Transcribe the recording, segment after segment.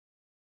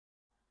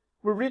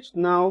We reached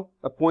now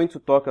a point to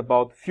talk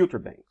about filter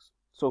banks.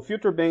 So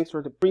filter banks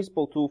are the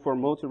principal tool for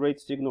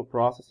multi-rate signal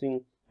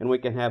processing, and we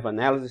can have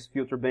analysis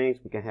filter banks,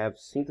 we can have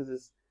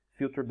synthesis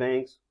filter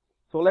banks.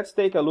 So let's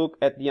take a look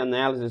at the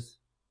analysis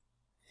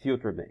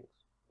filter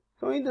banks.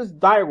 So in this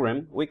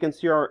diagram, we can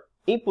see our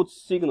input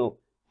signal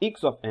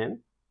x of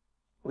n.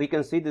 We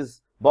can see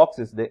these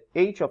boxes, the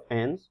h of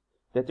n's,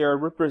 that they are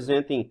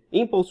representing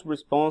impulse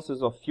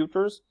responses of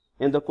filters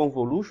and the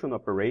convolution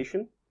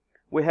operation.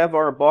 We have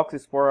our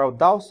boxes for our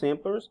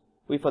downsamplers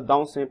with a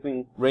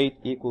downsampling rate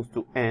equals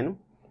to n,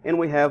 and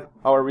we have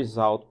our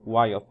result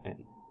y of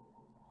n.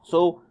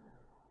 So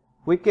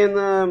we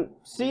can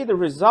see the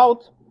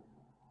result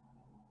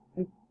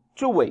in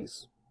two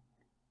ways.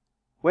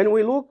 When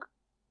we look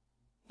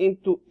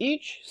into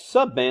each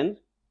subband,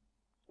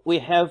 we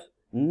have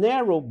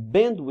narrow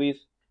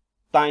bandwidth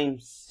time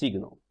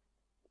signal.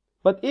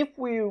 But if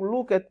we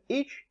look at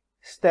each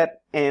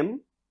step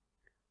m,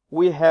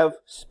 we have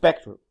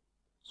spectra.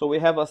 So we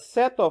have a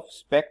set of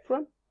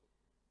spectra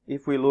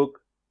if we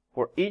look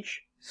for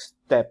each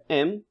step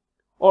m,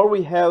 or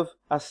we have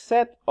a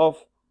set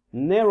of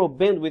narrow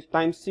bandwidth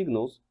time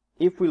signals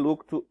if we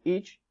look to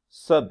each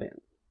subband.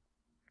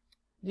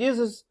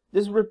 This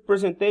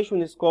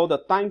representation is called a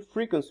time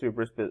frequency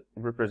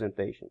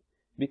representation,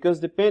 because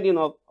depending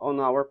on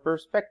our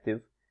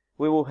perspective,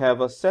 we will have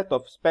a set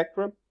of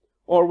spectra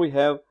or we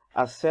have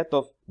a set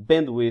of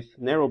bandwidth,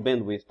 narrow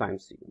bandwidth time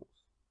signals.